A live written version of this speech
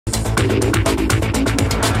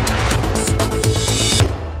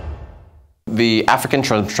The African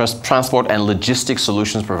transport and logistics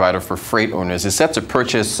solutions provider for freight owners is set to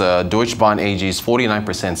purchase Deutsche Bahn AG's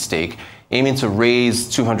 49% stake, aiming to raise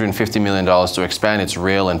 $250 million to expand its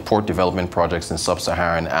rail and port development projects in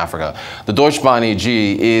sub-Saharan Africa. The Deutsche Bahn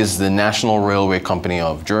AG is the national railway company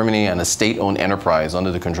of Germany and a state-owned enterprise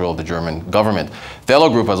under the control of the German government.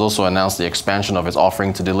 Thelo Group has also announced the expansion of its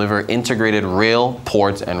offering to deliver integrated rail,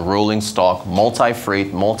 port, and rolling stock,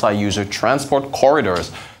 multi-freight, multi-user transport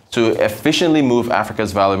corridors to efficiently move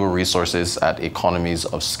Africa's valuable resources at economies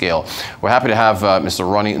of scale. We're happy to have Mr.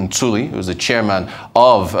 Ronnie Ntuli, who's the chairman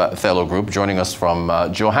of Thelo Group, joining us from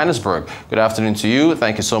Johannesburg. Good afternoon to you.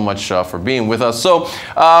 Thank you so much for being with us. So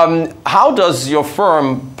how does your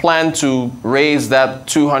firm plan to raise that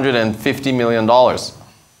 $250 million?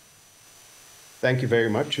 Thank you very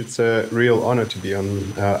much. It's a real honor to be on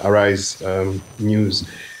Arise News.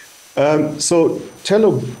 So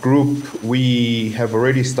Thelo Group, we have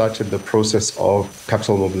already started the process of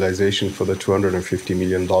capital mobilization for the $250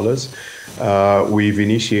 million. We've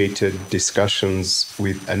initiated discussions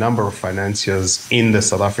with a number of financiers in the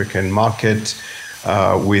South African market,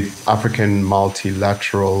 with African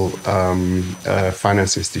multilateral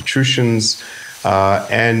finance institutions,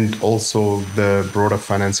 and also the broader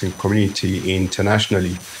financing community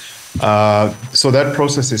internationally. So that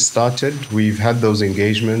process is started. We've had those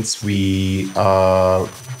engagements. We are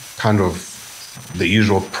kind of the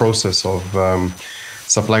usual process of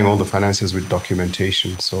supplying all the financiers with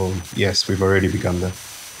documentation. So yes, we've already begun that.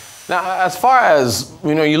 Now, as far as,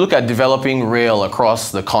 you look at developing rail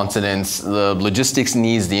across the continents, the logistics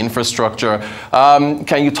needs, the infrastructure,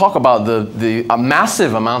 can you talk about the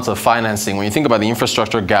massive amounts of financing when you think about the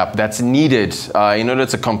infrastructure gap that's needed in order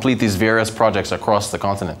to complete these various projects across the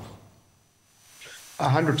continent?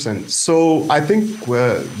 100%. So I think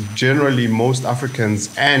generally most Africans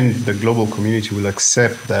and the global community will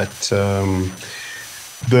accept that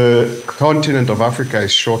the continent of Africa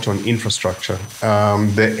is short on infrastructure.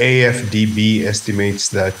 The AFDB estimates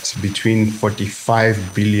that between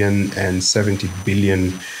 45 billion and 70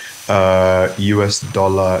 billion US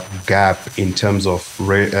dollar gap in terms of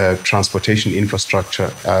transportation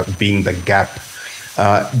infrastructure being the gap.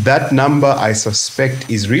 That number, I suspect,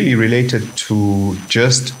 is really related to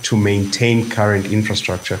just to maintain current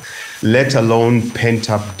infrastructure, let alone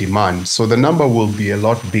pent-up demand. So the number will be a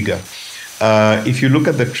lot bigger. If you look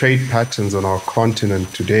at the trade patterns on our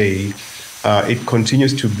continent today, it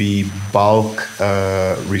continues to be bulk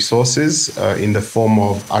resources in the form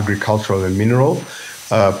of agricultural and mineral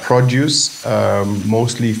produce,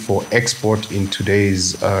 mostly for export in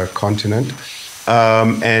today's continent.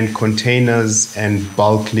 And containers and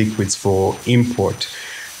bulk liquids for import.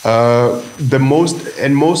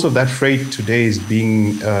 Most of that freight today is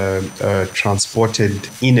being transported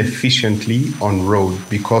inefficiently on road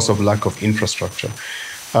because of lack of infrastructure.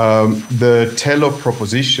 The Thelo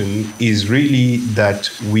proposition is really that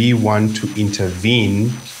we want to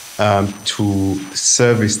intervene to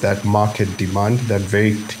service that market demand, that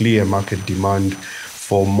very clear market demand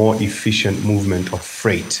for more efficient movement of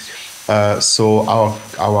freight. So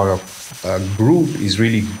our group is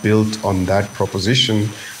really built on that proposition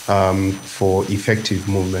for effective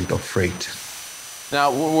movement of freight.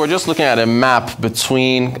 Now, we're just looking at a map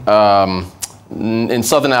between, in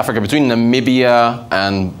Southern Africa, between Namibia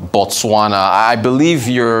and Botswana. I believe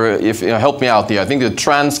help me out here, I think the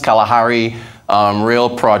Trans-Kalahari rail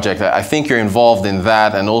project, I think you're involved in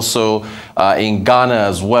that, and also in Ghana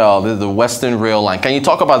as well, the Western Rail Line. Can you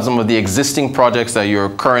talk about some of the existing projects that you're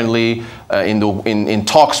currently in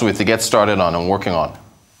talks with to get started on and working on?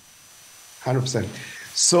 100%.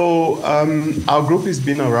 So our group has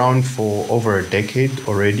been around for over a decade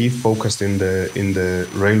already, focused in the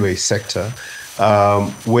railway sector.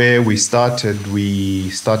 Where we started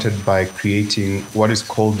by creating what is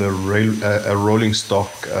called a rolling stock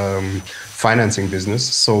financing business.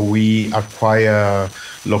 So we acquire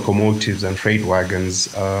locomotives and freight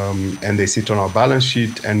wagons, and they sit on our balance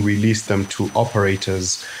sheet, and we lease them to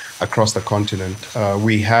operators across the continent.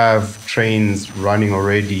 We have trains running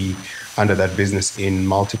already under that business in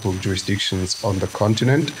multiple jurisdictions on the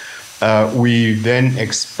continent. We then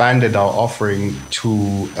expanded our offering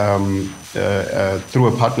to through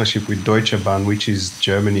a partnership with Deutsche Bahn, which is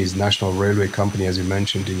Germany's national railway company, as you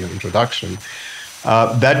mentioned in your introduction.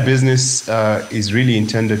 That business is really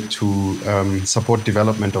intended to support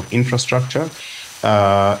development of infrastructure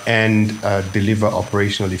and deliver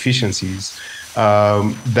operational efficiencies.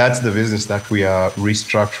 That's the business that we are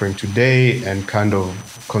restructuring today and kind of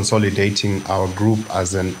consolidating our group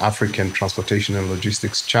as an African transportation and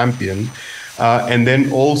logistics champion And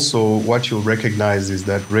then also what you'll recognize is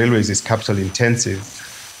that railways is capital intensive.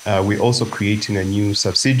 We're also creating a new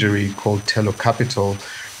subsidiary called Thelo Capital,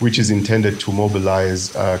 which is intended to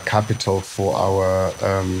mobilize capital for our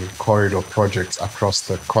corridor projects across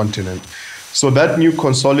the continent. So that new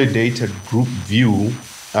consolidated group view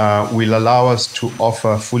will allow us to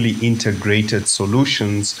offer fully integrated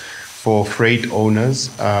solutions for freight owners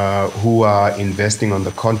who are investing on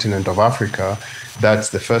the continent of Africa. That's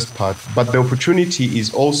the first part. But the opportunity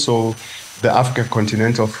is also the Africa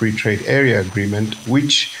Continental Free Trade Area Agreement,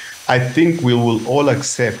 which I think we will all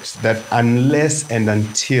accept that unless and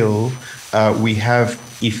until we have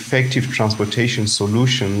effective transportation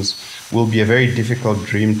solutions, will be a very difficult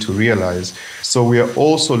dream to realize. So we are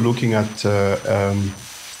also looking at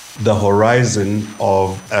the horizon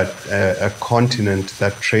of a continent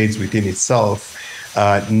that trades within itself,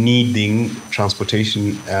 needing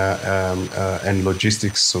transportation and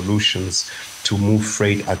logistics solutions to move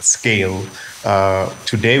freight at scale.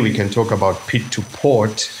 Today we can talk about pit to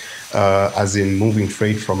port, as in moving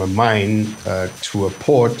freight from a mine to a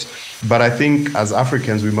port. But I think as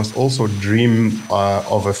Africans, we must also dream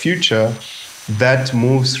of a future that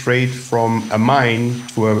moves freight from a mine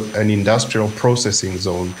to an industrial processing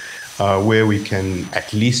zone, where we can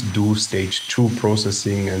at least do stage 2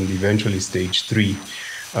 processing and eventually stage 3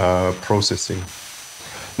 processing.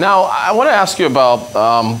 Now, I want to ask you about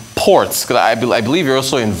ports, because I believe you're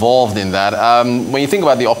also involved in that. When you think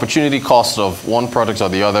about the opportunity cost of one product or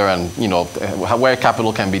the other, and where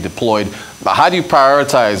capital can be deployed, how do you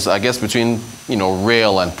prioritize, I guess, between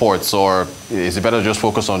rail and ports, or is it better to just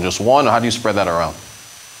focus on just one, or how do you spread that around?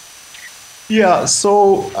 Yeah,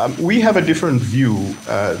 so we have a different view.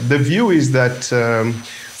 The view is that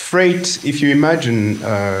freight, if you imagine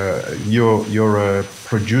you're a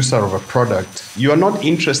producer of a product, you are not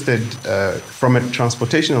interested from a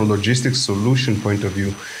transportation and logistics solution point of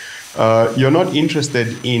view. You're not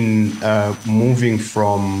interested in moving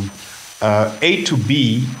from A to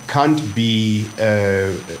B. Can't be,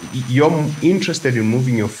 you're interested in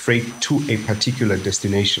moving your freight to a particular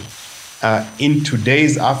destination. In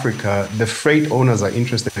today's Africa, the freight owners are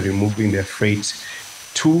interested in moving their freight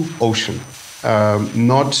to ocean,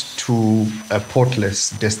 not to a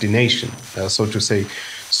portless destination, so to say.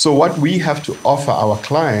 So what we have to offer our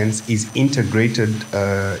clients is integrated,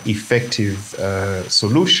 effective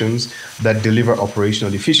solutions that deliver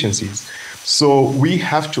operational efficiencies. So we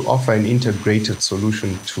have to offer an integrated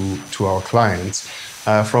solution to our clients.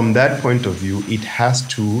 From that point of view, it has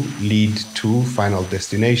to lead to final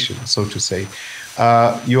destination, so to say.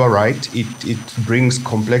 You are right, it brings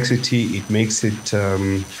complexity, it makes it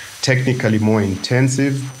technically more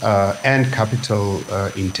intensive and capital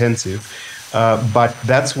intensive. But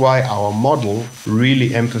that's why our model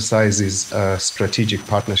really emphasizes strategic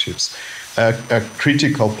partnerships. A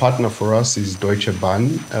critical partner for us is Deutsche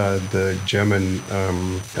Bahn, the German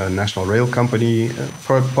national rail company,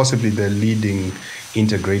 possibly the leading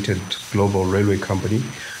integrated global railway company.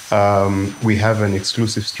 We have an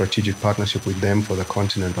exclusive strategic partnership with them for the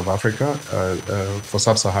continent of Africa, for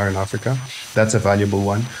sub-Saharan Africa. That's a valuable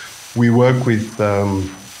one. We work with,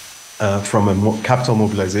 from a capital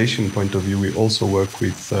mobilization point of view, we also work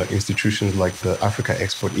with institutions like the Africa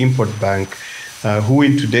Export-Import Bank, who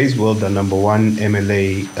in today's world are number one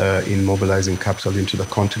MLA in mobilizing capital into the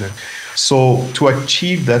continent. So to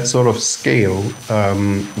achieve that sort of scale,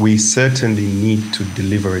 we certainly need to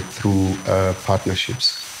deliver it through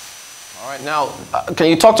partnerships. All right, now, can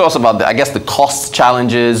you talk to us about, the cost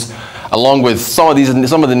challenges, along with some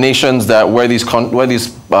of the nations that where these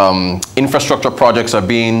infrastructure projects are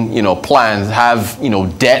being planned have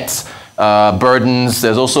debts, burdens.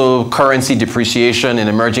 There's also currency depreciation in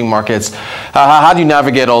emerging markets. How do you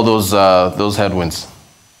navigate all those headwinds?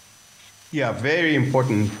 Yeah, very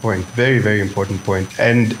important point. Very, very important point.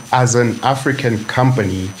 And as an African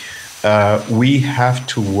company, we have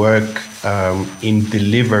to work in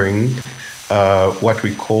delivering what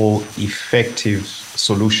we call effective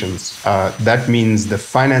solutions. That means the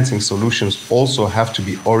financing solutions also have to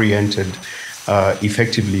be oriented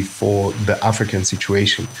effectively for the African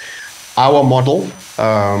situation. Our model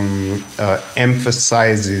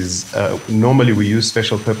emphasizes, normally we use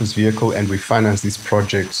special purpose vehicle and we finance these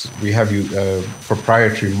projects. We have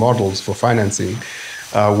proprietary models for financing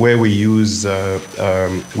where we use,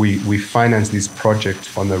 we finance these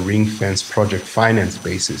projects on a ring-fence project finance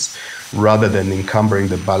basis rather than encumbering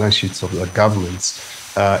the balance sheets of the governments.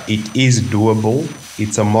 It is doable.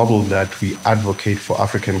 It's a model that we advocate for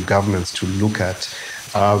African governments to look at.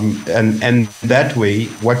 And that way,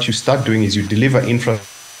 what you start doing is you deliver infrastructure.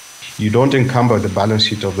 You don't encumber the balance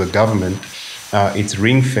sheet of the government. It's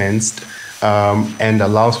ring-fenced. and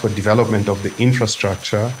allows for development of the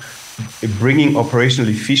infrastructure. Bringing operational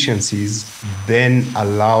efficiencies then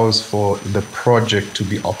allows for the project to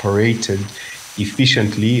be operated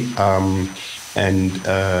efficiently and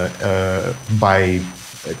by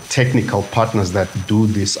technical partners that do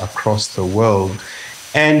this across the world,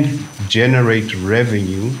 and generate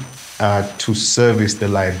revenue to service the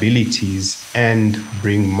liabilities and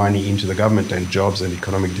bring money into the government and jobs and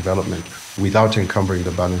economic development without encumbering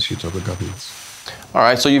the balance sheet of the governments. All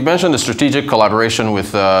right, so you've mentioned the strategic collaboration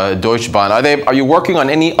with Deutsche Bahn. Are you working on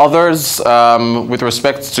any others with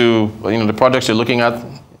respect to the projects you're looking at?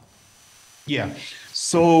 Yeah,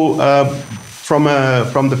 so from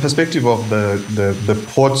the perspective of the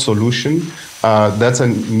port solution, that's a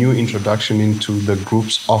new introduction into the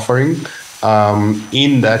group's offering.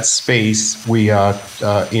 In that space, we are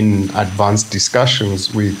in advanced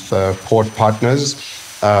discussions with port partners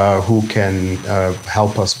who can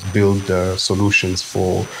help us build solutions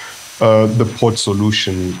for the port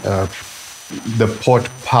solution, the port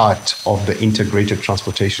part of the integrated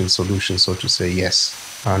transportation solution, so to say. Yes,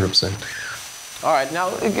 100%. All right, now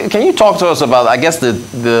can you talk to us about, I guess,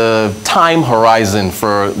 the time horizon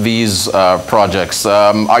for these projects?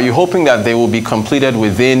 Are you hoping that they will be completed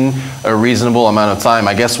within a reasonable amount of time?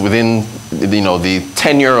 I guess within the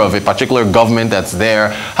tenure of a particular government that's there.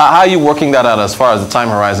 How are you working that out as far as the time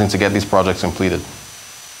horizon to get these projects completed?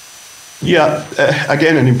 Yeah,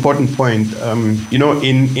 again, an important point.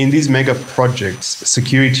 In these mega projects,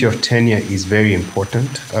 security of tenure is very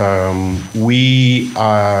important. We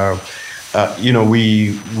are.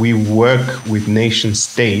 We work with nation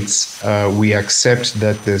states. We accept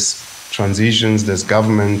that there's transitions, there's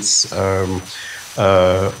governments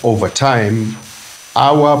over time.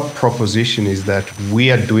 Our proposition is that we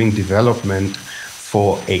are doing development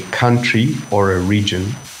for a country or a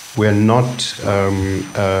region. We're not,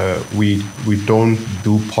 we don't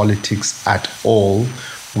do politics at all.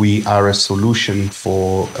 We are a solution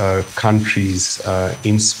for countries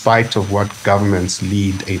in spite of what governments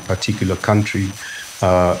lead a particular country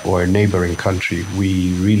or a neighboring country.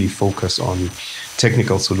 We really focus on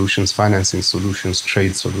technical solutions, financing solutions,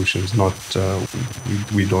 trade solutions, not,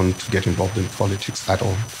 we don't get involved in politics at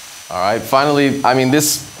all. All right, finally, I mean,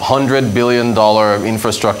 this $100 billion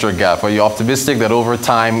infrastructure gap, are you optimistic that over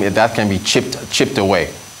time that can be chipped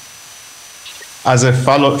away? As a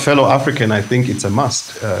fellow African, I think it's a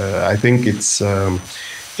must. I think it's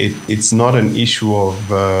not an issue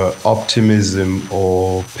of optimism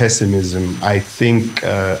or pessimism. I think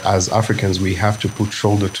as Africans, we have to put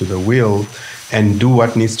shoulder to the wheel and do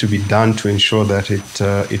what needs to be done to ensure that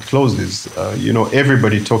it closes.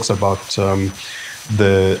 Everybody talks about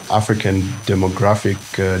the African demographic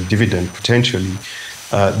dividend potentially.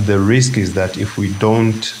 The risk is that if we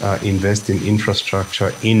don't invest in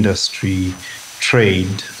infrastructure, industry,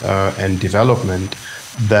 trade and development,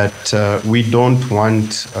 that we don't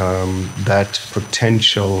want that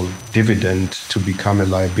potential dividend to become a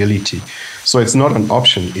liability. So it's not an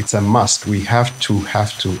option, it's a must. We have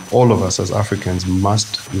to, all of us as Africans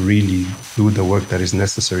must really do the work that is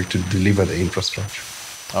necessary to deliver the infrastructure.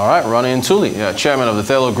 All right, Ronnie Ntuli, Chairman of the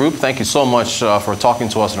Thelo Group, thank you so much for talking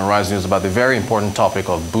to us on Arise News about the very important topic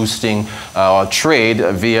of boosting trade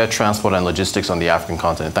via transport and logistics on the African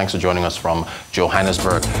continent. Thanks for joining us from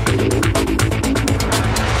Johannesburg.